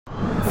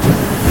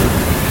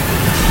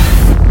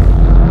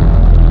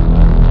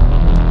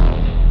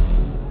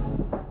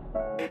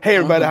Hey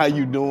everybody, how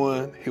you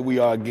doing? Here we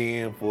are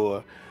again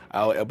for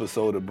our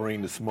episode of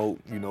Bring the Smoke.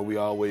 You know, we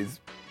always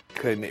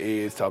cutting the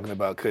edge, talking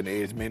about cutting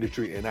the edge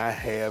ministry, and I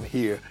have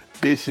here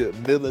Bishop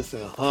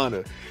Millicent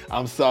Hunter.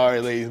 I'm sorry,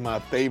 ladies, my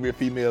favorite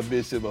female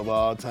bishop of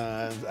all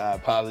times. I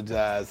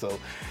apologize. So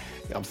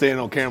I'm saying it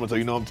on camera, so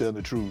you know I'm telling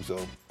the truth. So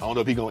I don't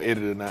know if he's gonna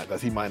edit it or not,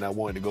 because he might not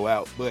want it to go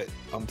out. But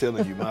I'm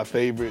telling you, my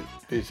favorite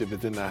bishop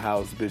is in the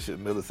house, Bishop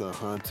Millicent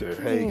Hunter.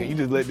 Hey, can you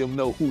just let them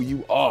know who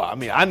you are? I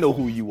mean, I know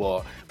who you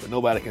are, but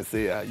nobody can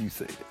say it how you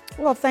say it.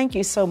 Well, thank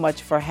you so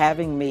much for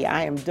having me.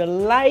 I am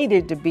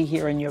delighted to be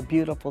here in your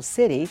beautiful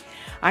city.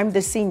 I'm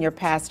the senior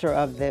pastor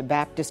of the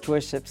Baptist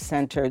Worship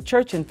Center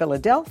Church in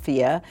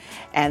Philadelphia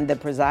and the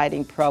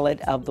presiding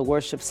prelate of the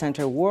Worship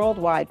Center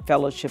Worldwide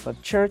Fellowship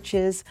of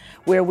Churches,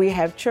 where we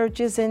have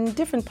churches in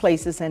different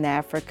places in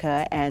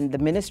Africa, and the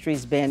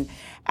ministry's been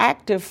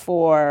active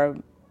for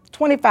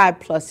 25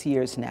 plus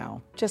years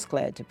now. Just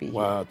glad to be here.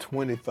 Wow,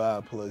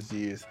 25 plus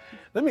years.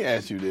 Let me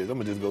ask you this. I'm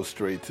gonna just go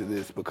straight to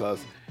this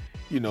because,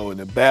 you know, in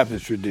the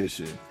Baptist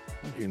tradition,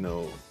 you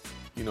know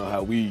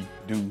how we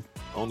do,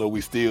 I don't know if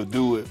we still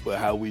do it, but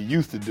how we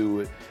used to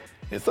do it.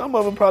 And some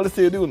of them probably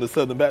still do in the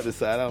Southern Baptist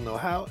side. I don't know.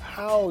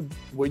 How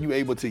were you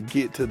able to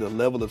get to the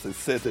level of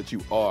success that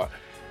you are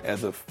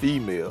as a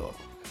female,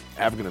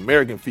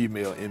 African-American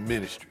female in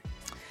ministry?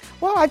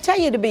 Well, I tell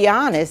you, to be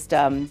honest,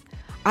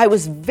 I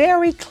was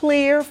very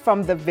clear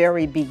from the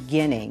very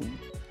beginning,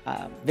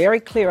 very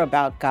clear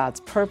about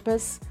God's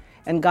purpose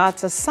and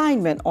God's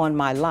assignment on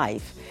my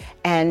life.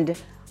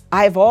 And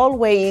I've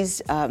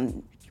always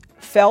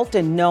felt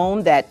and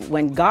known that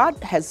when God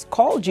has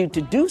called you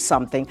to do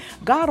something,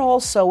 God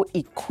also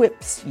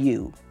equips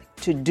you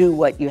to do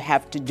what you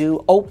have to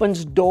do,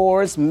 opens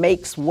doors,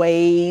 makes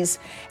ways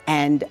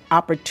and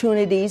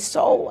opportunities.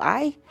 So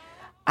I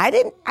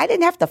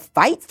didn't have to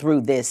fight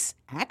through this,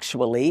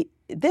 actually.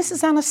 This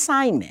is an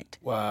assignment.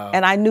 Wow.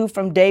 And I knew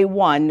from day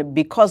one,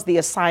 because the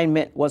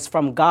assignment was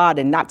from God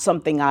and not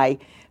something I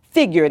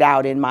figured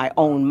out in my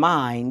own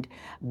mind,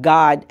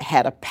 God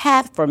had a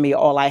path for me.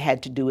 All I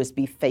had to do is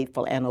be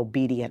faithful and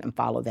obedient and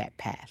follow that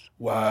path.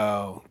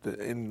 Wow.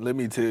 And let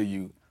me tell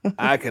you,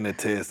 I can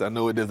attest. I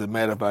know it doesn't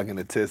matter if I can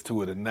attest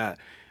to it or not,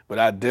 but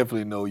I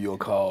definitely know your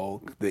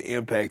call, the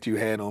impact you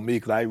had on me,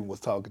 because I even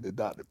was talking to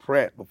Dr.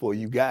 Pratt before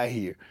you got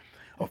here.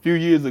 A few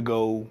years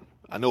ago,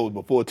 I know it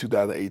was before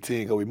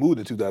 2018, because we moved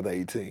in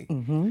 2018.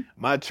 Mm-hmm.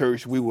 My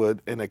church, we were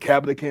in a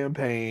capital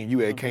campaign. You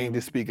had came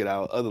to speak at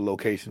our other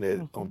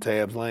location on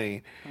Tabbs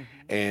Lane,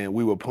 and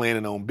we were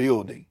planning on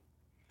building.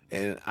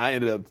 And I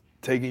ended up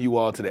taking you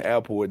all to the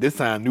airport. This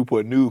time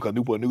Newport News, because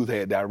Newport News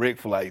had direct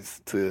flights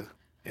to,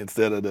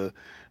 instead of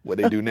what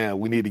they do now.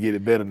 We need to get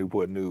it better,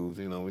 Newport News.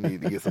 You know, we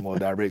need to get some more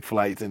direct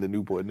flights into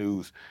Newport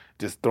News.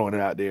 Just throwing it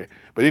out there.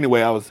 But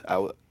anyway,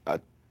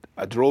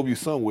 I drove you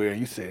somewhere, and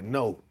you said,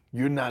 no,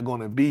 you're not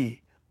going to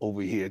be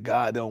over here.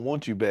 God don't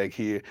want you back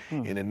here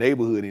in the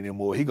neighborhood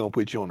anymore. He going to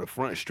put you on the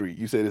front street.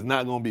 You said it's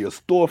not going to be a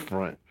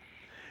storefront,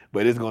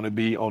 but it's going to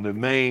be on the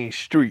main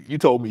street. You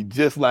told me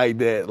just like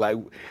that,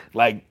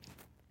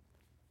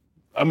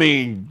 I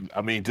mean,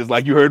 just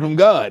like you heard from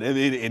God.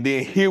 And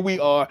then here we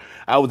are.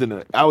 I was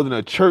in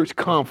a church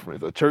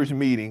conference, a church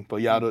meeting. For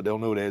y'all that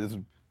don't know that, this is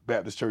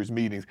Baptist church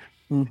meetings.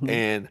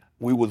 And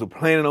we was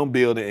planning on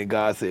building, and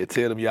God said,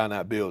 tell them y'all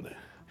not building.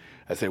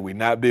 I said, we're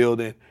not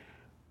building.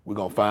 We're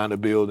gonna find a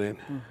building,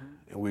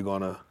 and we're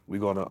gonna,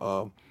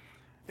 and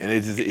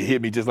it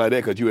hit me just like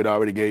that, because you had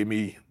already gave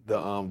me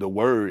the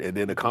word, and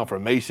then the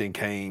confirmation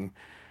came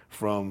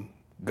from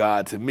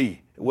God to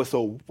me. What's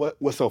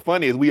so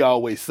funny is we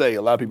always say,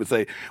 a lot of people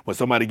say, when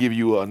somebody give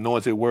you an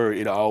anointed word,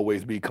 it'll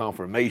always be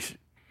confirmation.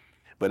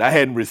 But I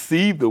hadn't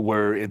received the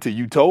word until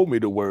you told me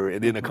the word,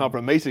 and then the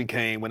confirmation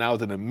came when I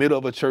was in the middle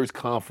of a church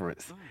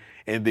conference,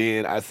 and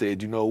then I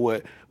said, you know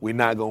what, we're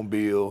not gonna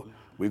build.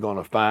 We're going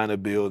to find a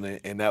building,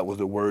 and that was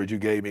the word you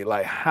gave me.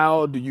 Like,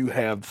 how do you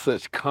have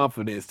such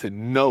confidence to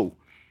know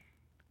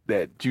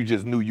that you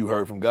just knew you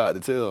heard from God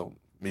to tell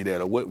me that?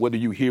 Or what do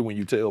you hear when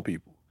you tell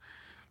people?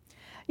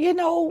 You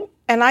know,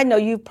 and I know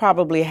you've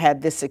probably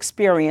had this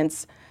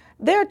experience.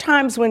 There are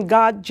times when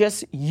God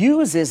just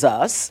uses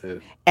us,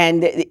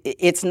 and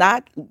it's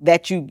not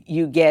that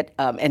you get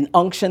an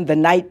unction the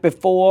night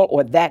before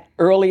or that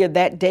earlier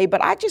that day,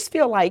 but I just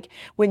feel like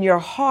when your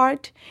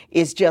heart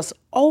is just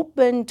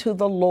open to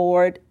the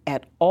Lord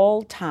at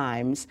all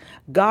times,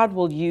 God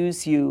will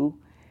use you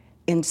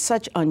in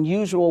such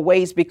unusual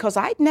ways, because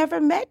I'd never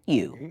met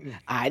you.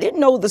 I didn't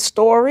know the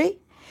story,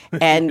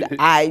 and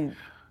I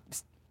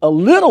a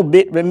little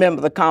bit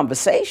remember the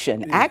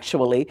conversation,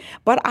 actually,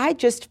 but I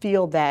just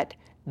feel that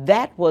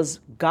that was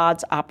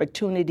God's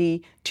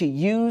opportunity to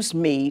use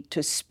me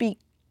to speak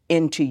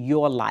into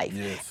your life.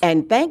 Yes.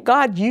 And thank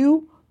God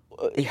you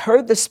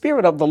heard the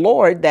Spirit of the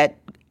Lord, that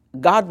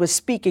God was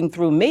speaking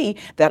through me,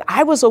 that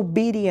I was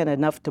obedient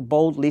enough to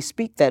boldly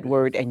speak that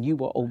word, and you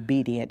were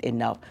obedient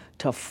enough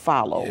to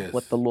follow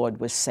what the Lord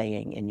was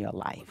saying in your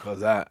life.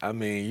 Because I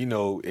mean, you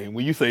know, and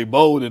when you say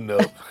bold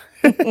enough,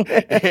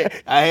 I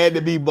had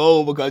to be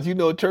bold, because you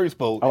know church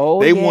folk,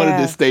 they wanted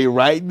to stay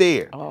right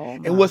there.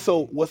 And what's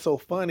so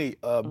funny,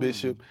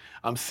 Bishop,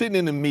 I'm sitting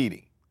in the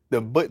meeting.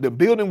 The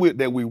building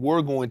that we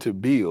were going to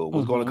build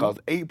was going to cost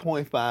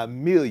 $8.5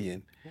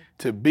 million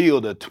to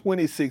build a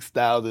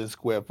 26,000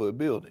 square foot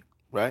building,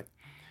 right?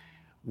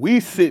 We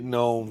sitting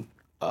on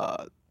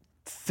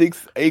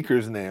 6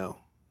 acres now,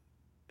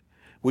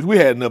 which we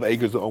had enough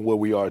acres on where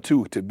we are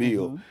too to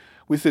build.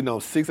 We sitting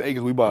on 6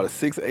 acres. We bought a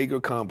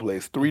 6-acre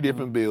complex, 3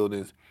 different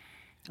buildings.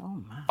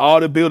 Oh my. All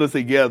the buildings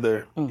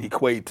together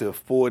equate to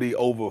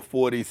over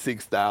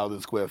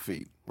 46,000 square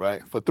feet,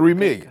 right? For $3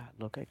 million.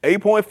 God,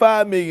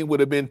 8.5 million would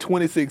have been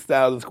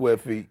 26,000 square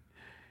feet.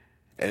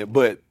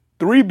 But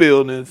 3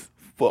 buildings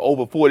for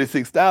over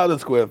 46,000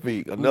 square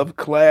feet, enough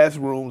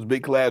classrooms,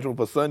 big classroom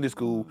for Sunday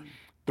school,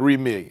 $3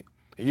 million.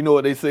 And you know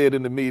what they said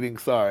in the meeting?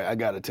 Sorry, I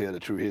got to tell the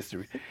true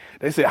history.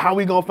 They said, how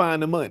we going to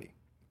find the money?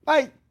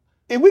 Like,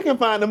 if we can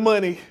find the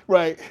money,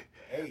 right,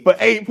 for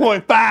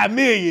 8.5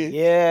 million,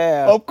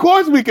 yeah, of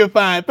course we can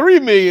find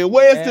 3 million.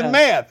 Where's the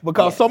math?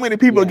 Because so many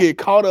people get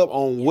caught up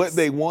on what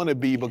they want to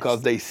be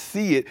because they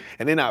see it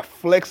and they're not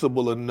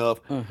flexible enough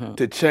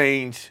to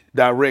change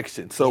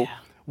direction. So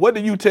what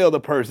do you tell the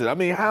person? I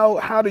mean,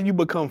 how do you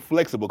become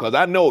flexible? Because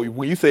I know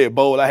when you said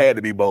bold, I had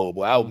to be bold.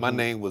 Boy, my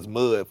name was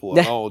Mud for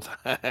a long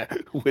time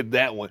with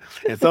that one.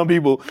 And some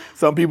people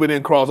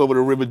didn't cross over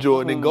the River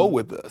Jordan and go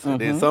with us.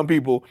 And then some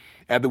people,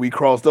 after we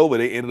crossed over,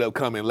 they ended up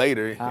coming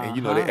later. And,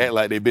 you know, they act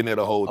like they've been there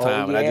the whole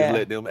time. And I just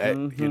let them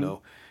act, you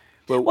know.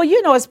 But, well,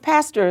 you know, as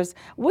pastors,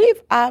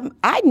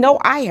 I know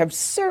I have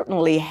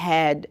certainly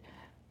had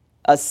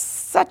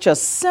such a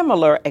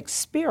similar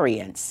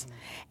experience.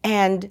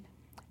 And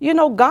you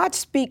know, God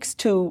speaks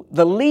to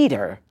the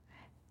leader.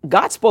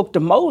 God spoke to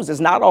Moses,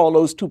 not all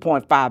those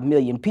 2.5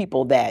 million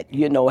people that,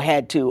 you know,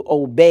 had to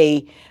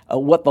obey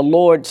what the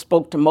Lord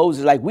spoke to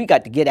Moses, like we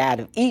got to get out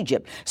of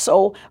Egypt.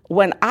 So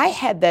when I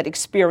had that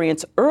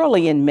experience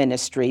early in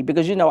ministry,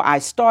 because, you know, I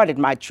started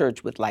my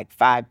church with like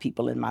 5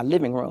 people in my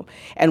living room,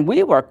 and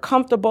we were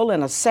comfortable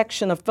in a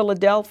section of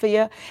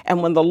Philadelphia.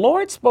 And when the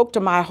Lord spoke to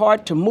my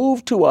heart to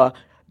move to a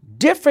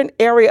different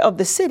area of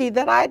the city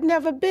that I'd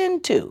never been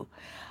to,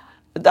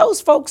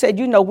 those folks said,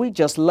 you know, we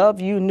just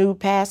love you, new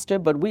pastor,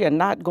 but we are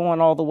not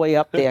going all the way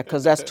up there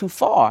because that's too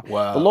far.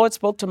 Wow. The Lord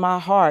spoke to my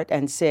heart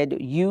and said,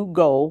 you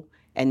go,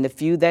 and the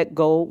few that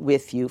go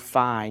with you,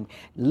 fine.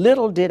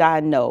 Little did I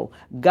know,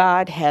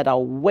 God had a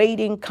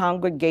waiting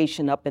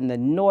congregation up in the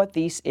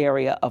northeast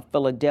area of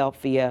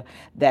Philadelphia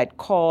that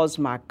caused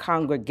my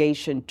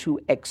congregation to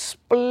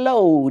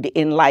explode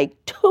in like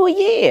 2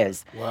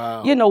 years.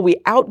 Wow. You know, we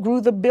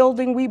outgrew the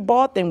building we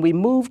bought, then we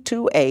moved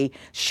to a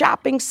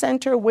shopping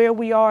center where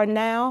we are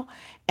now.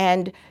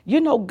 And,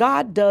 you know,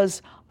 God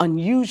does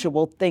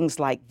unusual things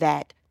like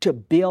that to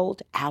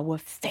build our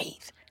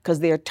faith. Because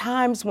there are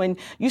times when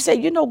you say,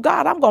 you know,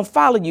 God, I'm going to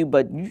follow you,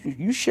 but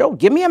you sure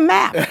give me a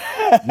map.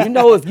 You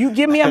know, if you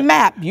give me a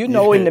map, you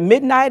know, in the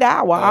midnight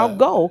hour, I'll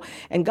go.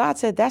 And God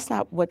said, that's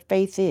not what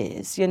faith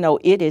is. You know,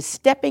 it is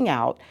stepping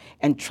out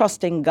and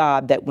trusting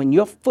God that when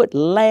your foot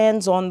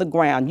lands on the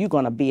ground, you're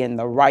going to be in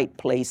the right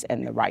place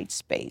and the right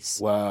space.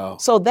 Wow.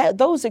 So that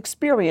those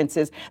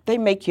experiences, they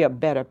make you a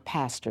better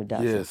pastor,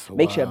 doesn't it? Yes,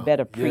 Makes you a wow.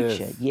 better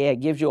preacher. Yes. Yeah, it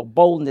gives you a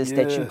boldness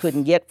that you Yes.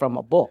 couldn't get from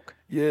a book.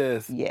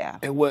 Yes. Yeah.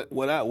 And what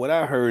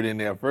I heard in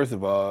there, first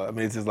of all, I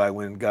mean, it's just like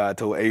when God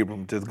told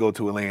Abram, just go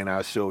to a land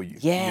I'll show you.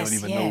 Yes, you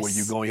don't even know where yes.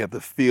 you're going. You have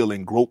to feel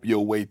and grope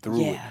your way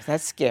through it. Yeah,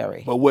 that's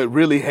scary. But what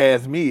really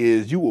has me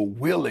is you were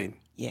willing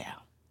Yeah,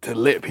 to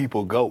let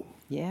people go.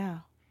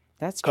 yeah,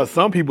 that's true. Because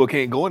some people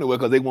can't go anywhere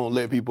because they won't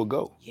let people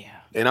go. Yeah,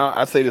 And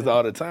I say this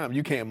all the time.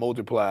 You can't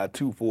multiply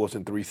 2 4s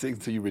and 3 6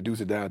 until you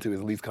reduce it down to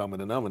its least common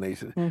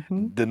denominator.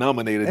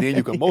 Then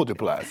you can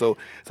multiply. So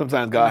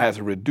sometimes God has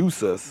to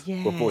reduce us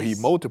before He Yes.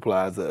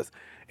 multiplies us.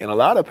 And a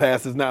lot of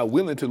pastors not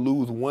willing to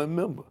lose one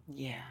member.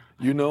 yeah.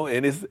 You know,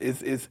 and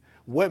it's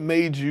what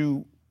made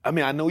you. I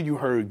mean, I know you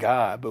heard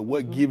God, but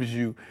what gives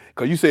you?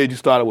 Because you said you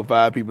started with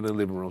 5 people in the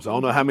living room. So I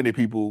don't know how many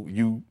people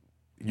you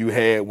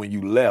had when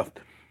you left.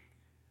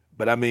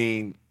 But I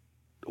mean,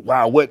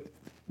 wow, what?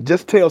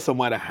 Just tell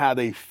somebody how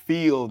they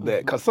feel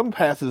that, because some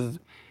pastors,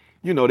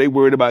 you know, they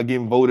worried about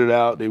getting voted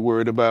out. They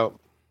worried about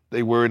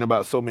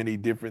so many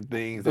different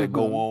things that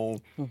go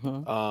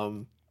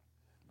on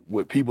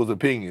with people's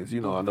opinions. You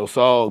know, I know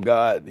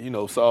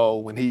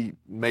Saul, when he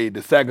made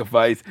the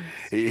sacrifice,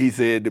 he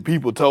said, the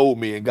people told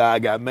me and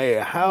God got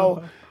mad.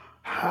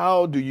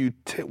 How do you,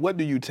 what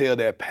do you tell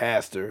that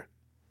pastor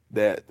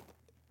that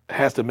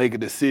has to make a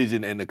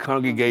decision and the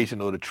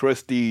congregation or the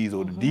trustees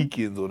or the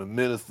deacons or the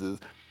ministers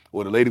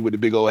or the lady with the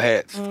big old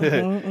hats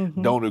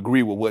don't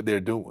agree with what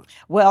they're doing?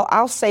 Well,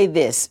 I'll say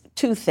this,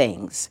 2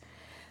 things.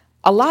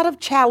 A lot of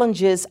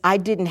challenges I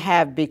didn't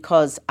have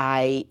because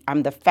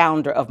I'm the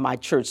founder of my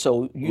church.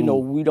 So, you know,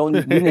 we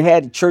didn't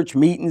have church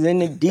meetings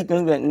and the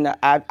deacons, and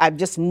I've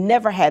just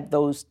never had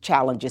those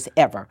challenges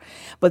ever.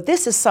 But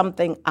this is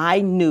something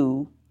I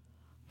knew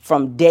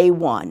from day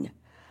one.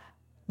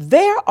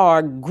 There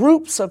are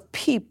groups of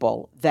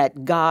people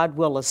that God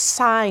will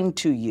assign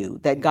to you,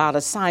 that God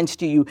assigns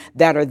to you,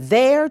 that are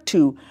there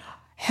to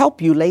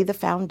help you lay the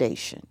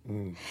foundation.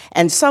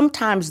 And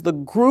sometimes the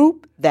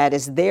group that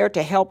is there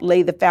to help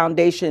lay the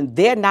foundation,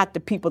 they're not the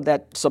people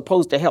that's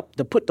supposed to help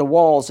to put the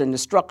walls and the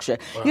structure.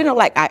 You know,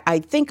 like I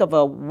think of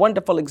a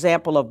wonderful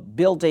example of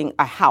building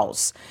a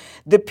house.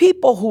 The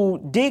people who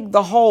dig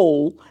the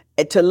hole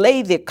to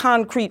lay the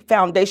concrete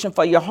foundation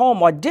for your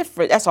home are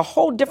different. That's a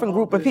whole different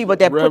group of people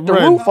that put the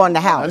roof on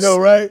the house. I know,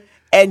 right?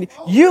 And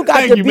you got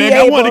Thank to you, be man.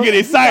 able, I want to get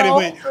excited,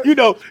 but you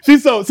know,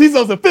 she's so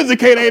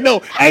sophisticated. I ain't know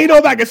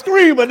if I can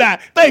scream or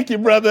not. Thank you,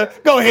 brother.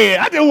 Go ahead.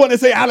 I just want to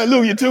say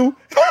hallelujah too.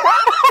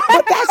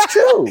 But that's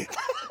true.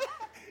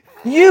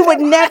 You would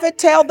never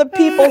tell the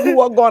people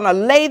who are going to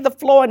lay the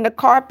floor and the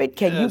carpet,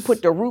 can you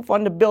put the roof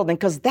on the building?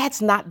 Because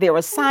that's not their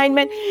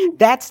assignment.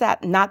 That's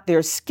not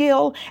their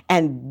skill.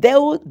 And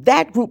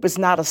that group is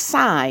not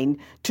assigned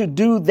to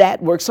do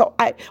that work. So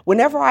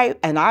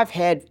and I've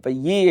had for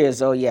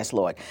years, oh yes,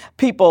 Lord,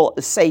 people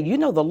say, you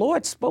know, the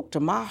Lord spoke to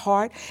my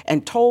heart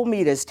and told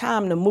me it's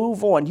time to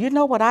move on. You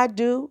know what I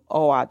do?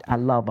 Oh, I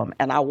love them.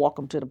 And I walk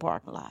them to the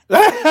parking lot.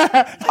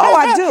 Oh,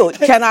 I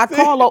do. Can I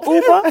call an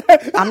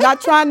Uber? I'm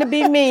not trying to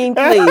be mean,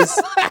 please.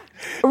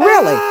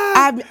 Really,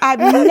 I've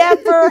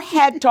never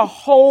had to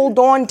hold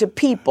on to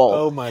people.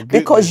 Oh my goodness.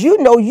 Because you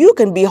know you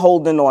can be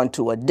holding on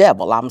to a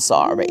devil. I'm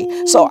sorry.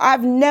 Ooh. So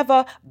I've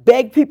never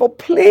begged people,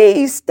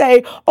 please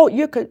stay. Oh,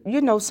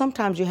 you know,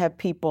 sometimes you have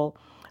people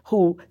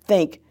who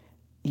think,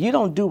 you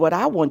don't do what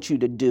I want you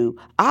to do,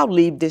 I'll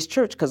leave this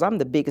church because I'm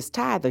the biggest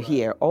tither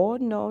here. Oh,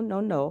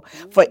 no.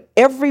 For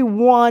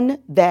everyone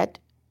that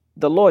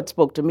the Lord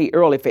spoke to me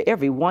earlier, for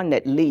every one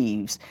that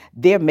leaves,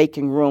 they're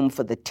making room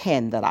for the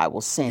 10 that I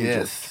will send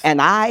you.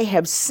 And I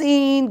have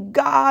seen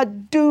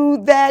God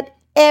do that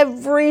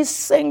every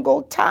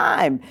single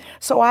time.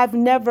 So I've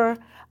never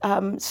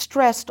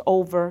stressed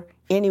over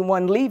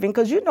anyone leaving,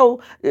 because, you know,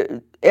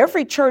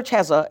 every church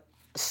has a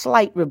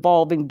slight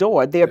revolving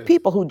door. There are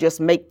people who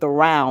just make the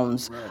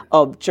rounds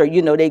of church.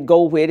 You know, they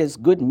go where there's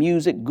good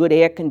music, good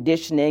air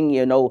conditioning,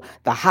 you know,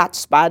 the hot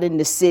spot in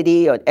the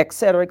city, or et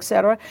cetera, et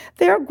cetera.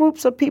 There are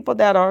groups of people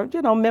that are,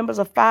 you know, members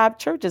of 5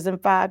 churches in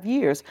 5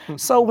 years.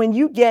 So when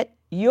you get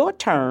your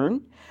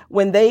turn,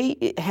 when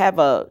they have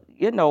a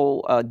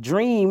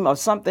dream or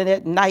something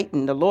at night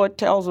and the Lord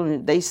tells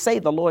them, they say,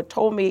 the Lord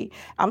told me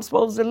I'm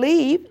supposed to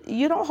leave,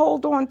 you don't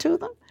hold on to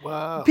them.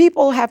 Wow.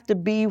 People have to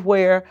be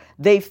where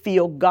they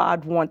feel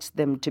God wants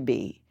them to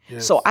be.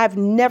 Yes. So I've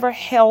never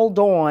held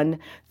on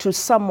to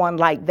someone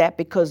like that,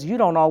 because you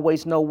don't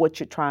always know what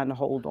you're trying to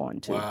hold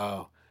on to.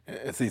 Wow.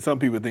 And see, some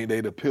people think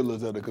they're the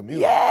pillars of the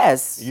community.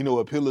 Yes. You know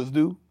what pillars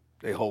do?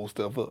 They hold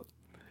stuff up.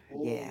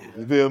 Yeah.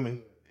 You feel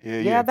me?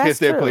 Yeah, that's catch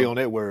that true. play on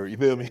that word. You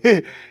feel me?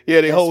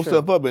 They hold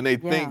stuff up, and they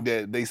think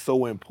that they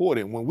so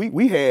important. When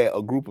we had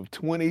a group of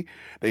 20,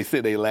 they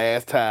said they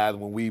last tithe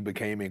when we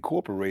became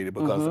incorporated,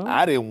 because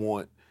I didn't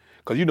want,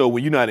 because you know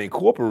when you're not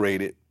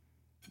incorporated,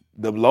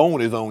 the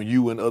loan is on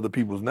you and other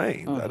people's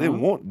names. I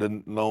didn't want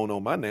the loan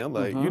on my name.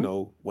 Like, you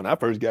know, when I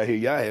first got here,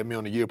 y'all had me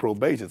on a year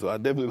probation, so I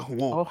definitely don't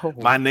want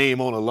my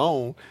name on a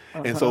loan.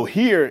 And so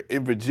here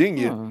in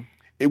Virginia,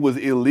 it was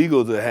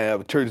illegal to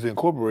have churches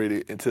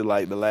incorporated until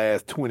like the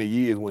last 20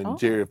 years when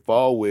Jerry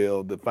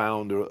Falwell, the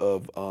founder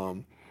of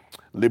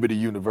Liberty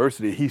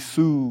University, he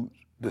sued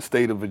the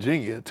state of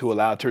Virginia to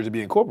allow churches to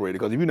be incorporated.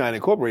 Because if you're not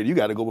incorporated, you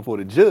got to go before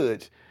the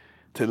judge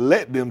to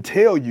let them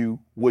tell you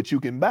what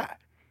you can buy.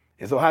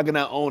 And so how can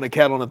I own a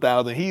cattle on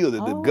 1,000 hills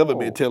if the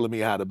government telling me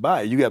how to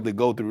buy it? You have to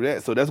go through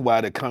that. So that's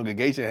why the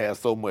congregation has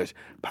so much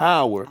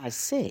power. I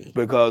see.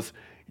 Because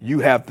you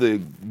have to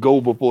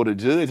go before the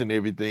judge and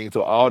everything,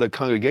 so all the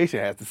congregation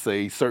has to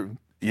say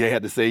you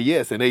have to say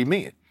yes and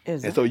amen.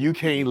 And so you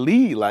can't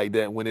lead like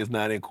that when it's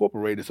not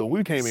incorporated. So when we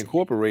became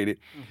incorporated,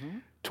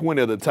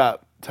 20 of the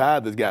top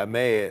tithers got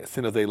mad,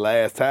 sent us their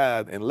last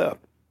tithe and left.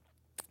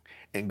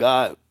 And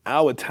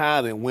our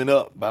tithing went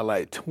up by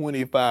like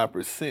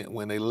 25%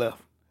 when they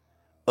left.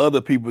 Other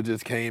people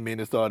just came in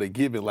and started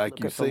giving,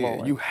 like you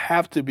said. You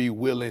have to be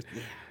willing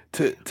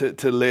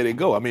to let it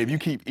go. I mean, if you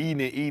keep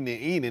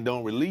eating and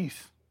don't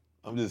release,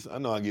 I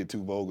know I get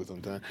too vulgar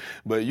sometimes,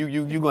 but you're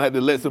gonna have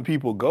to let some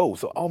people go.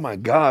 So, oh my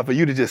God, for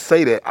you to just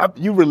say that,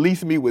 you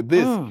released me with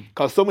this,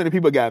 because so many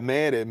people got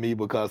mad at me,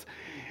 because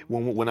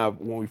when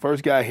we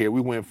first got here,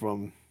 we went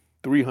from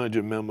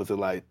 300 members to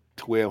like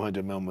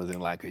 1,200 members in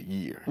like a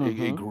year.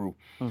 It grew.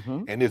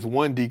 And this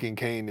one deacon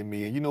came to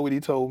me, and you know what he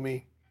told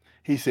me?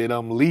 He said,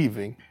 I'm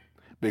leaving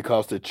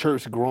because the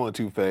church growing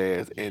too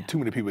fast and too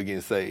many people getting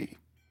saved.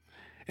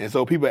 And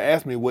so people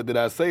asked me, what did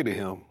I say to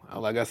him?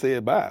 I'm like, I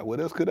said, bye. What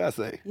else could I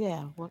say?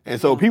 Yeah. And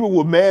so people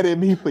were mad at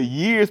me for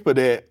years for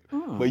that.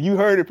 But you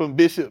heard it from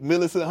Bishop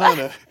Millicent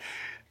Hunter.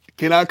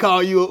 Can I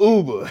call you an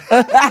Uber?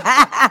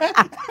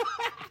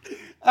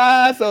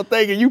 So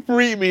thank you. You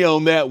freed me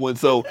on that one.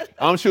 So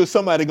I'm sure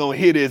somebody going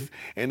to hear this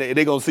and they're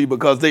going to see,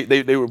 because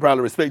they would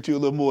probably respect you a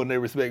little more than they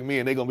respect me.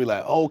 And they're going to be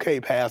like, okay,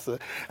 Pastor,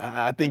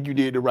 I think you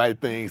did the right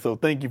thing. So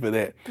thank you for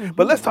that.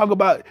 But let's talk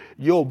about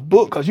your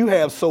book, because you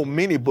have so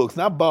many books.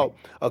 And I bought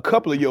a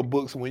couple of your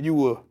books when you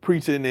were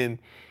preaching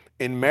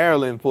in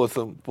Maryland for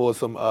some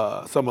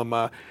of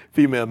my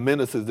female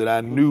ministers that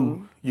I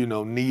knew,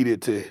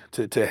 needed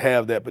to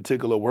have that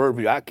particular word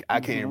view. I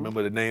can't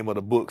remember the name of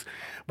the books,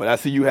 but I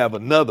see you have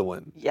another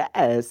one.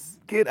 Yes.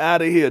 Get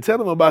out of here. Tell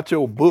them about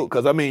your book,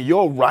 because I mean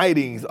your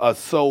writings are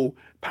so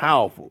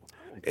powerful,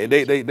 and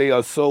they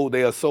are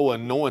so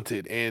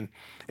anointed. And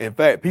in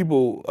fact,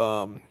 people,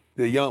 one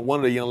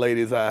of the young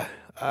ladies I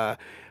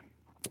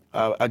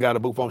got a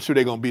book for. I'm sure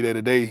they're gonna be there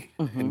today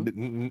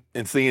and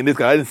seeing this.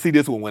 Cause I didn't see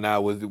this one when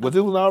was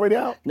this one already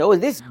out? No,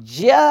 this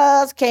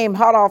just came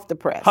hot off the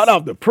press. Hot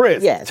off the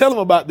press. Yes. Tell them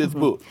about this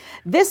book.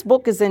 This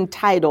book is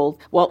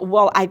entitled.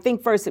 Well, I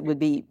think first it would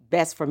be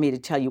best for me to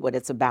tell you what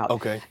it's about.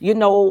 Okay.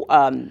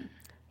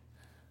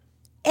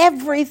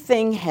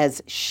 Everything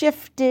has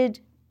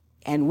shifted,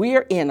 and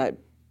we're in a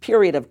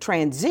period of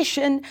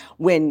transition.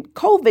 When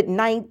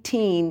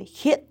COVID-19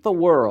 hit the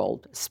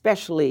world,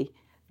 especially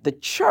the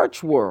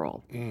church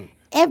world,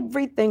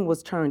 everything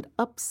was turned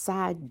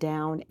upside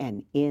down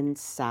and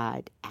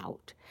inside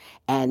out.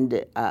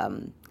 And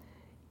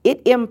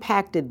it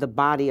impacted the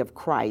body of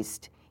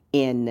Christ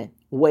in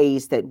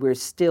ways that we're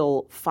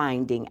still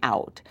finding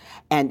out.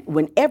 And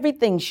when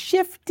everything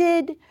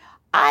shifted,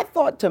 I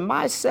thought to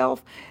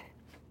myself,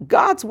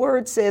 God's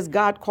word says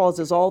God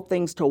causes all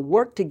things to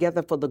work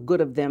together for the good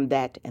of them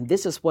that, and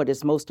this is what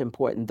is most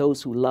important,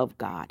 those who love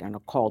God and are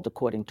called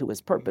according to his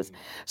purpose.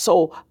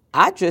 So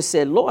I just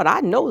said, Lord,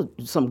 I know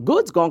some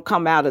good's going to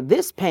come out of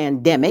this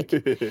pandemic.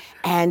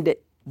 And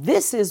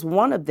this is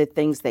one of the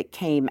things that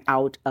came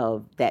out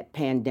of that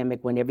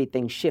pandemic when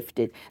everything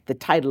shifted. The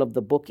title of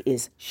the book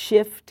is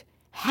Shift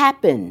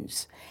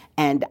Happens.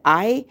 And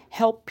I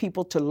help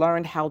people to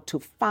learn how to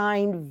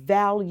find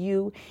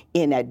value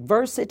in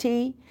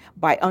adversity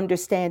by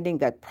understanding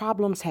that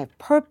problems have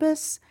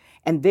purpose,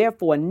 and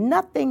therefore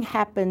nothing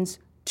happens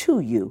to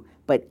you,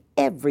 but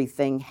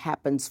everything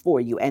happens for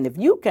you. And if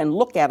you can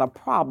look at a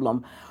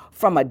problem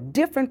from a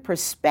different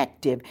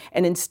perspective,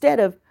 and instead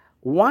of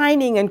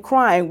whining and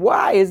crying,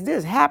 why is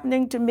this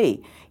happening to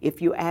me?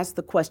 If you ask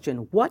the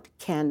question, what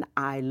can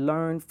I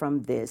learn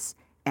from this,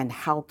 and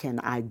how can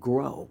I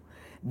grow?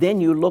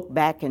 Then you look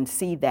back and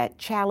see that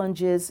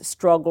challenges,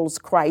 struggles,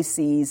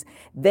 crises,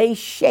 they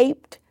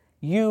shaped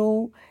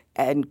you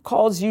and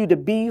caused you to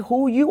be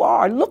who you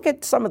are. Look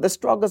at some of the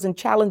struggles and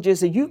challenges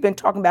that you've been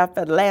talking about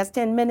for the last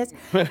 10 minutes.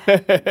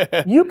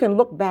 You can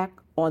look back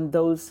on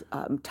those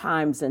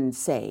times and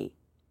say,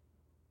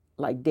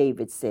 like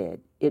David said,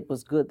 it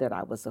was good that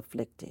I was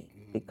afflicted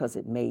because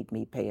it made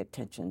me pay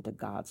attention to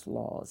God's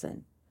laws.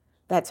 And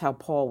that's how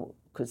Paul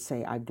could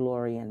say, I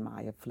glory in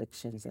my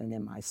afflictions and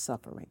in my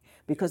suffering,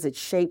 because it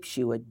shapes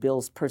you. It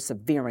builds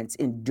perseverance,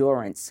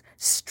 endurance,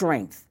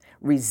 strength,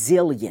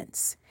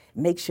 resilience,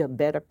 makes you a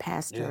better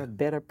pastor, a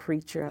better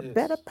preacher, a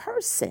better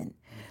person.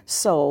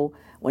 So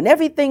when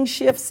everything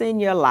shifts in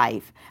your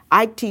life,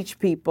 I teach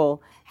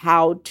people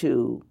how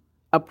to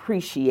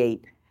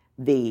appreciate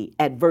the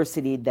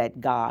adversity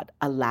that God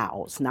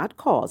allows, not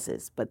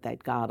causes, but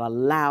that God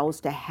allows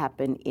to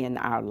happen in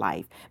our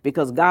life,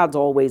 because God's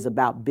always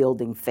about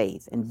building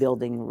faith and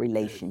building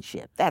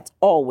relationship. That's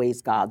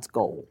always God's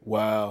goal.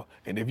 Wow.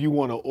 And if you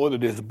want to order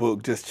this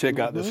book, just check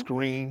out the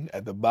screen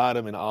at the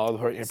bottom, and all of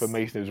her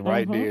information is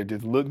right there.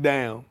 Just look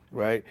down,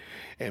 right?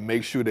 And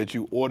make sure that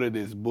you order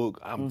this book.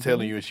 I'm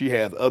telling you, she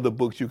has other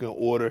books you can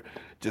order.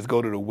 Just go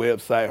to the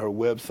website, her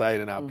website,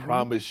 and I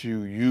promise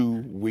you,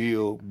 you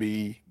will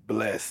be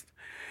blessed.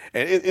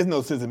 And it's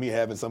no sense in me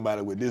having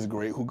somebody with this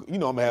great, who, I'm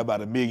going to have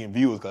about 1 million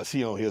viewers because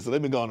she on here. So let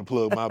me go on and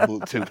plug my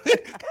book too.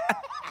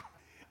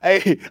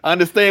 Hey, I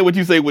understand what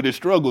you say with the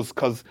struggles,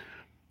 because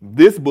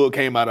this book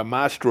came out of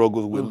my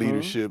struggles with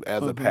leadership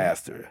as a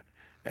pastor,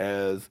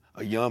 as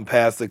a young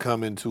pastor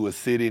coming to a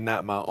city,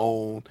 not my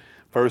own,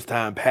 first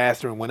time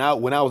pastoring. When I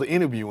was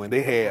interviewing,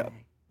 they had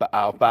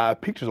our 5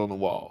 pictures on the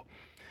wall.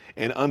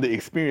 And under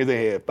experience,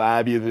 they had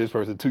 5 years of this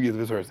person, 2 years of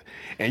this person.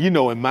 And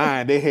in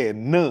mine, they had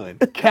none.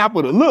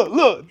 Capital,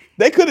 look,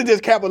 they could have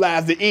just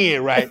capitalized the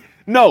N, right?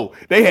 No,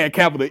 they had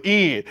capital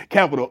N,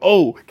 capital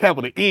O,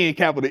 capital N,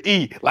 capital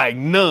E, like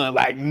none,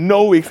 like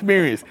no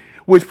experience,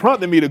 which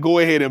prompted me to go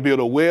ahead and build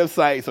a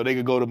website so they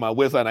could go to my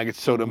website and I could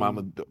show them I'm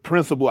a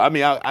principal. I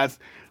mean,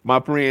 my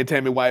friend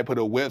Tammy White put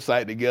a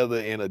website together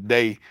in a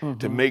day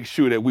to make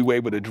sure that we were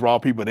able to draw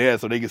people there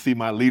so they could see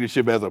my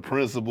leadership as a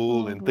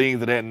principal and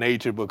things of that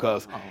nature.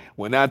 Because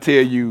when I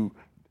tell you,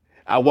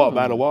 I walked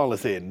by the wall and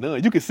said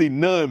none. You can see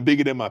none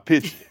bigger than my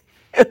picture.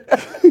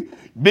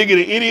 Bigger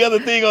than any other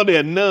thing on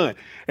there, none.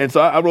 And so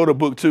I wrote a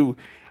book too,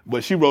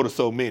 but she wrote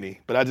so many.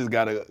 But I just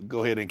got to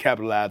go ahead and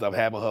capitalize on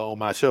having her on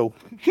my show.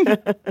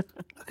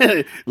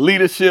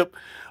 Leadership,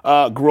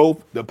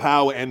 growth, the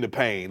power, and the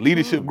pain.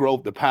 Leadership,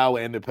 growth, the power,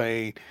 and the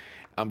pain.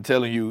 I'm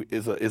telling you,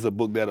 is a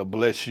book that'll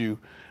bless you.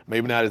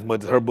 Maybe not as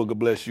much as her book will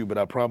bless you, but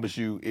I promise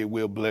you it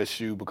will bless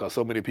you, because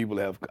so many people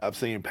I've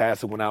seen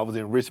pastor when I was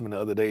in Richmond the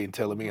other day and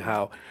telling me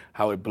how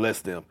it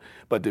blessed them.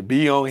 But to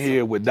be on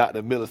here with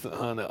Dr. Millicent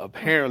Hunter,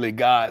 apparently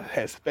God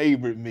has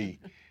favored me.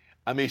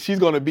 I mean, she's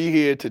going to be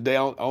here today.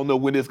 I don't know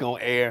when it's going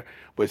to air,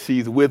 but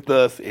she's with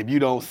us. If you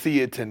don't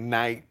see it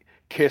tonight,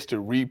 catch the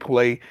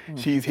replay.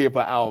 She's here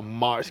for our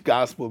March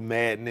Gospel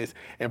Madness.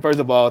 And first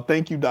of all,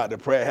 thank you, Dr.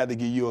 Pratt. I had to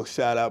give you a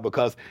shout out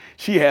because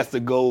she has to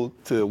go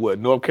to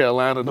North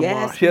Carolina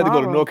tomorrow. Yes, She had to go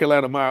to tomorrow. North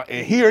Carolina tomorrow.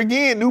 And here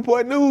again,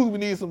 Newport News, we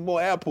need some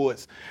more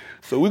airports.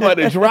 So we're going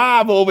to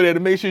drive over there to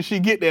make sure she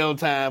get there on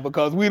time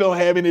because we don't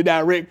have any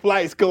direct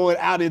flights going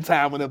out in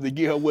time enough to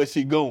get her where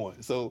she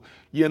going. So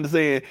you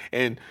understand?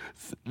 And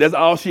that's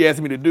all she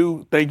asked me to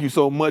do. Thank you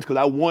so much because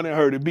I wanted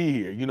her to be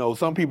here. You know,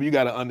 some people you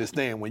got to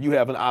understand when you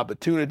have an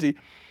opportunity.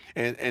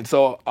 And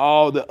so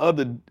all the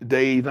other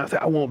days, I said,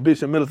 I want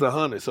Bishop Millicent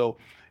Hunter. So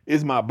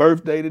it's my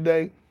birthday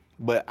today.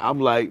 But I'm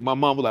like, my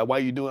mom was like, why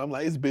you doing? I'm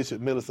like, it's Bishop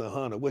Millicent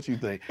Hunter. What you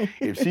think?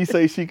 If she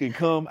say she can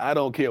come, I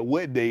don't care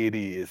what day it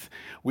is.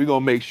 We're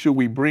going to make sure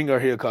we bring her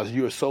here because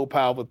you're so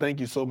powerful. Thank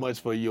you so much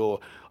for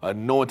your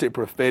anointed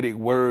prophetic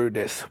word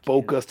that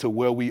spoke us to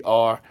where we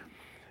are,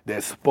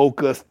 that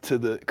spoke us to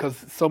because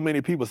so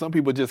many people, some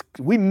people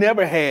we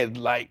never had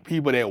like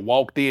people that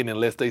walked in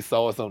unless they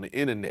saw us on the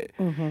internet.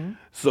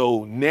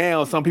 So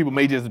now some people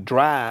may just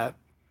drive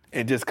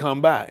and just come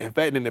by. In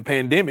fact, in the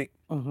pandemic,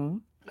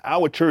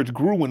 our church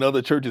grew when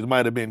other churches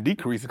might have been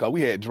decreasing because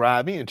we had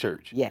drive-in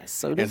church. Yes,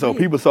 so And so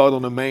people saw it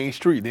on the main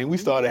street. Then we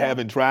started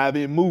having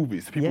drive-in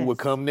movies. People would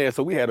come there.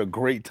 So we had a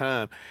great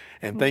time.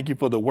 And thank you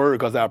for the word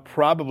because I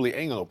probably,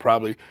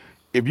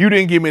 if you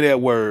didn't give me that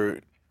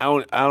word, I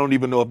don't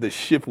even know if the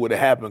shift would have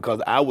happened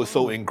because I was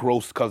so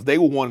engrossed because they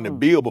were wanting to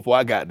build before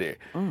I got there.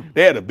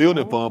 They had a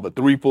building fund for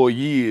 3-4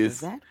 years,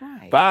 Is that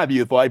right? 5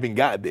 years before I even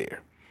got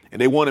there.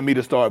 And they wanted me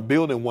to start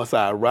building once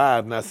I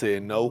arrived. And I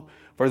said, no.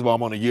 First of all,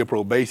 I'm on a year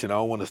probation. I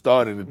don't want to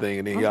start anything,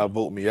 and then y'all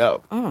vote me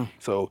out.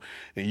 So,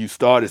 and you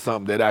started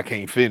something that I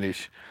can't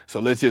finish. So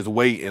let's just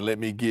wait and let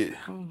me get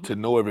to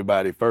know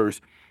everybody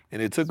first.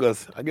 And it took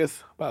us, I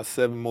guess, about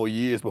 7 more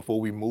years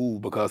before we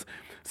moved because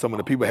some of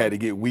the people had to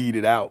get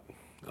weeded out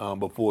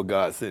before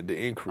God sent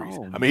the increase.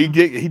 I mean,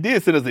 he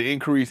did send us the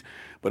increase,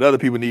 but other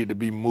people needed to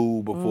be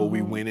moved before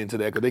we went into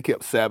that because they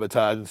kept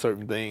sabotaging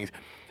certain things.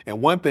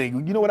 And one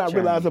thing, you know what I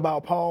realized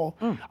about Paul?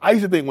 I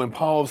used to think when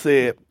Paul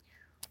said,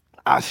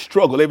 I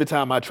struggle every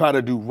time I try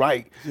to do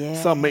right.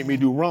 Some make me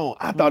do wrong.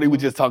 I thought he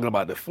was just talking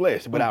about the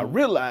flesh, but I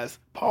realized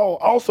Paul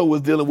also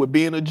was dealing with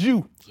being a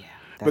Jew.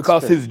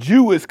 Because his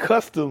Jewish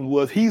custom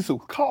was he's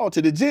called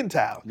to the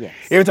Gentiles.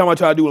 Every time I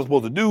try to do what I'm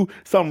supposed to do,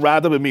 something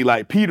rises up in me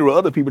like Peter or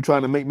other people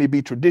trying to make me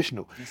be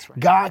traditional.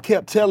 God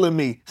kept telling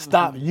me,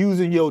 stop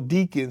using your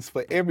deacons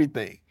for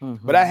everything.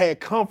 But I had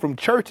come from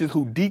churches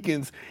who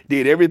deacons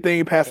did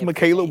everything Pastor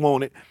Michaela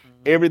wanted,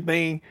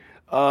 everything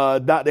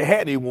Dr.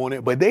 Hatney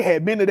wanted, but they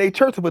had been to their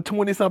church for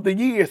 20-something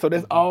years, so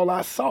that's all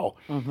I saw.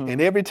 And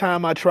every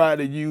time I tried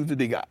to use the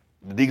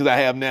deacons I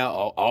have now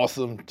are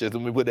awesome. Just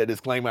let me put that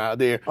disclaimer out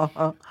there.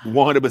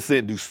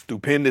 100% do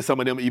stupendous. Some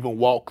of them even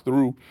walk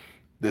through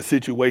the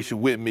situation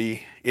with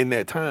me in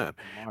that time.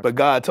 But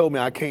God told me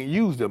I can't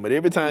use them. But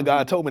every time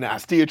God told me that, I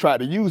still tried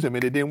to use them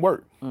and it didn't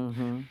work.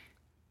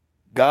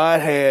 God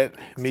had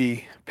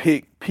me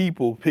pick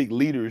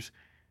leaders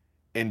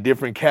in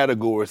different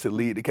categories to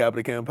lead the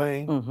capital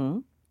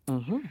campaign.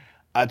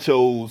 I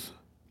chose,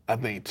 I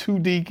think, 2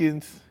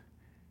 deacons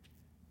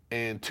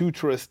and 2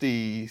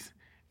 trustees,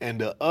 and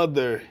the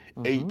other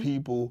 8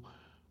 people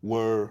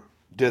were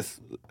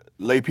just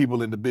lay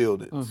people in the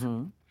buildings.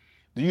 Do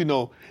you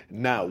know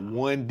not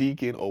one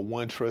deacon or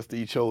one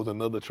trustee chose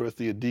another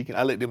trustee or deacon?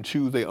 I let them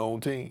choose their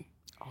own team.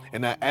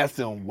 And I asked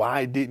them,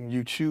 why didn't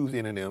you choose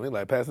any of them? They're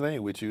like, Pastor, they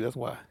ain't with you, that's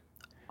why.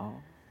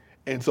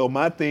 And so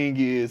my thing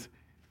is,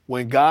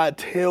 when God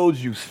tells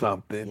you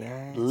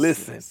something,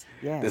 listen.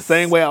 The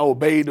same way I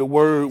obeyed the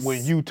word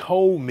when you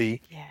told me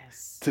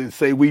to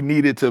say we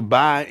needed to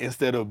buy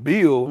instead of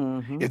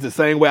build, it's the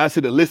same way I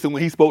should have listened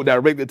when he spoke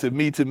directly to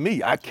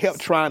me. I kept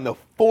trying to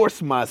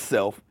force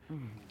myself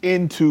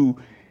into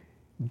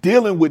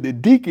dealing with the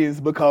deacons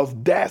because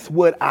that's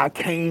what I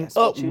came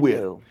up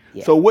with.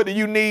 So what do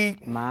you need?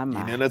 You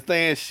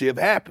understand, shift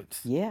happens.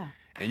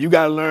 And you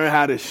got to learn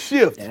how to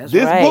shift.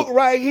 This book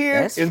right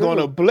here is going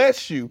to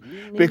bless you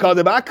because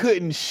if I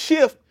couldn't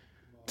shift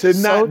to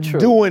not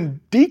doing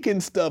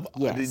deacon stuff,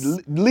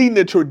 leading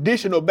the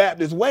traditional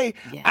Baptist way,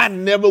 I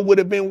never would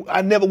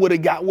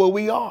have got where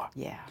we are.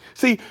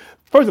 See,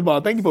 first of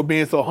all, thank you for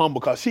being so humble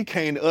because she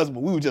came to us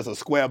when we were just a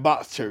square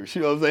box church.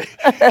 You know what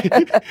I'm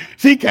saying?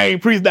 She came,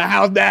 preached the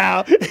house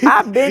down.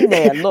 I've been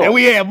there, look. And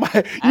we had,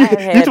 you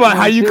talking about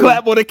how you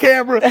clap on the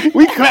camera?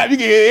 We clap, you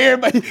can hear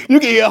everybody, you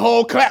can hear a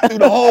whole clap through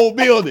the whole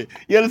building.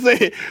 You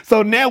understand?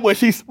 So now when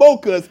she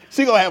spoke us,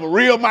 she gonna have a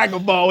real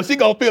microphone. She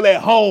gonna feel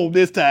at home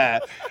this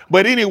time.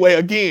 But anyway,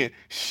 again,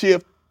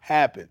 shift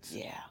happens.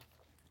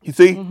 You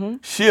see?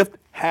 Shift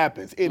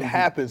happens. It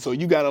happens. So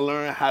you got to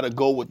learn how to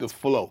go with the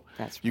flow.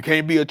 You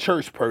can't be a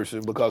church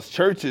person because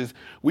churches,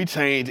 we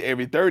change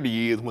every 30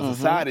 years when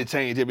society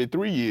change every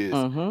 3 years.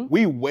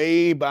 We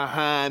way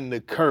behind the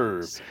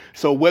curve.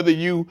 So whether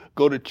you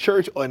go to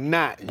church or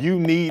not, you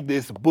need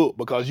this book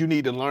because you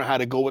need to learn how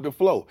to go with the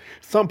flow.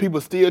 Some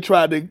people still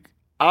try to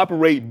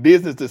operate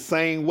business the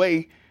same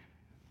way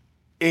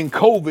in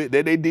COVID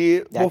that they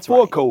did That's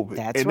before right. COVID.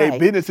 That's and right. their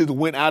businesses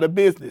went out of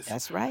business.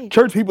 That's right.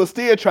 Church people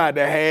still tried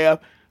to have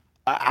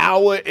an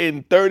hour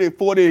and 30,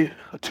 40,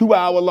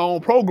 2-hour long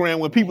program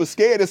when people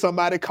scared of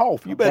somebody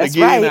cough. You better That's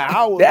get in right. an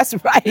hour. That's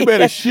right. You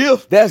better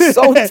shift. That's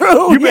so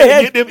true. You better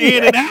Yes. get them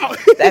in and out.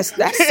 That's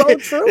so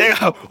true. They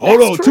go,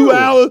 hold That's on, true. 2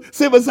 hours,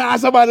 sit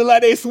beside somebody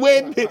like they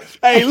sweating.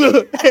 Hey,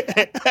 look.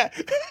 That's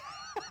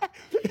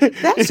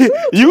true.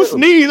 You too.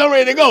 sneeze, I'm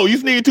ready to go. You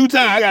sneeze 2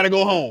 times, I gotta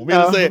go home. You know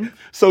what I'm saying?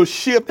 So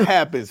shift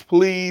happens.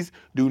 Please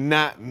do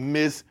not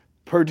miss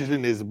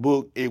purchasing this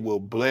book. It will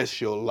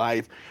bless your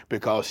life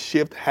because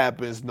shift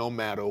happens no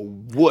matter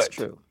what. It's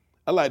true.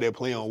 I like that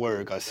play on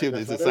word because shift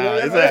is a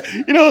sound.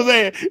 You know what I'm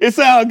saying? It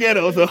sounds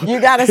ghetto. So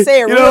You gotta say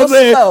it you real know what I'm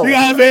saying? slow. You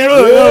gotta say it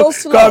Real real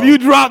slow. Because if you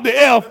drop the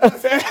F,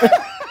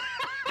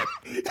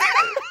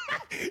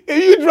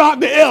 if you drop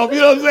the F, you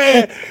know what I'm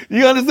saying?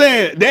 You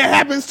understand? That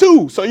happens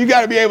too. So you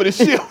got to be able to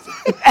shift.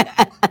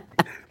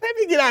 Let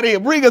me get out of here.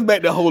 Bring us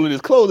back to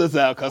holiness. Close us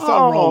out because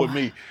something wrong with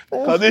me.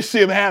 Because this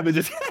shift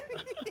happens.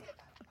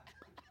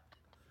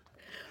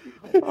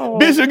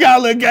 Bishop got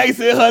a little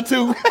gangster in her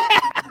too.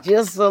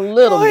 Just a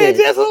little Go ahead,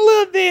 bit. just a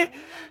little bit.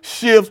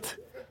 Shift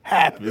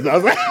happens. I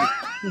was like,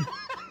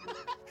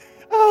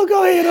 oh,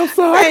 go ahead. I'm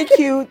sorry.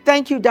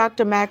 Thank you,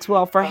 Dr.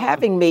 Maxwell, for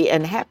having me,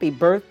 and happy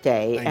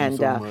birthday. Thank you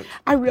so much.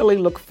 I really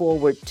look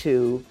forward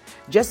to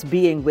just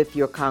being with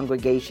your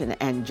congregation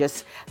and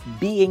just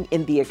being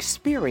in the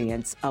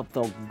experience of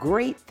the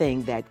great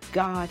thing that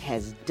God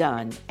has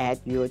done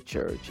at your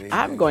church. Amen.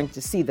 I'm going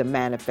to see the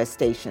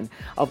manifestation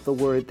of the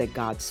word that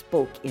God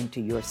spoke into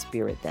your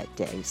spirit that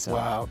day. So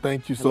Wow,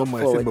 thank you so look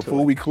much. forward And to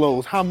before it. we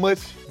close, how much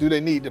do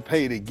they need to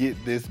pay to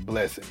get this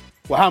blessing?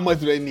 Well, how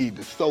much do they need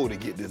to sow to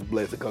get this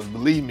blessing? Because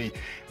believe me,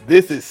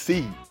 this is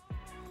seed.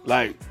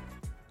 Like,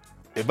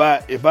 if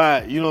I,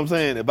 you know what I'm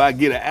saying? If I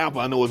get an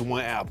apple, I know it's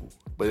one apple.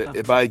 But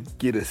if I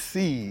get a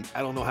seed,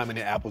 I don't know how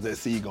many apples that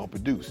seed gonna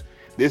produce.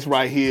 This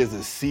right here is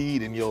a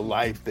seed in your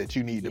life that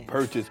you need to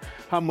purchase.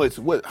 How much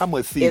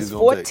seed It's is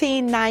gonna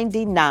take?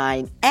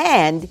 $14.99,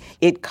 and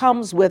it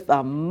comes with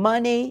a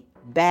money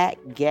back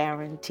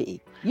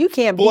guarantee. You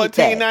can't beat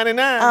that.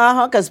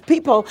 $14.99. Because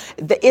people,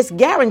 it's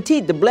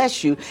guaranteed to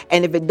bless you,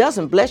 and if it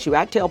doesn't bless you,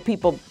 I tell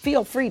people,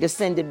 feel free to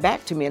send it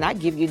back to me, and I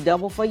give you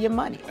double for your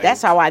money.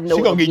 That's how I know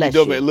She it'll gonna give you bless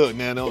double. you. Look,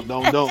 now,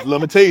 don't.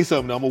 Let me tell you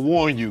something. I'm gonna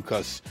warn you,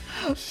 cause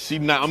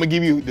I'm gonna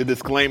give you the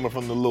disclaimer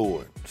from the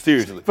Lord.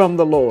 Seriously, From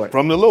the Lord.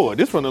 from the Lord.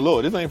 This from the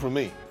Lord. This ain't from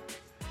me.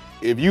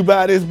 If you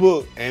buy this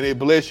book and it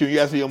bless you, you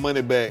ask for your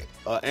money back.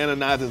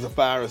 Ananias as a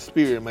fire of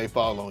spirit may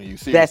fall on you.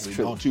 Seriously, That's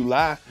true. Don't you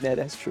lie. Yeah,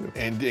 that's true.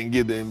 And then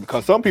get them,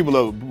 because some people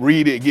will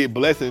read it, get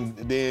blessed, and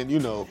then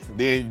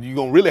then you're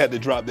gonna really have to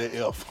drop that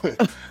F.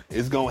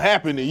 It's gonna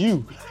happen to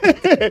you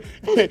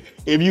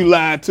if you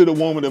lie to the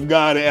woman of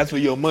God and ask for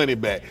your money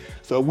back.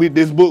 So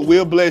this book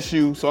will bless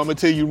you. So I'm gonna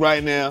tell you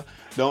right now,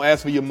 don't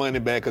ask for your money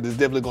back because it's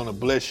definitely gonna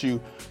bless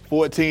you.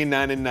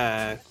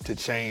 $14.99 to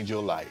change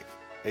your life.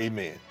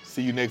 Amen.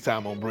 See you next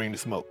time on Bring the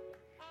Smoke.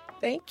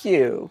 Thank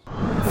you.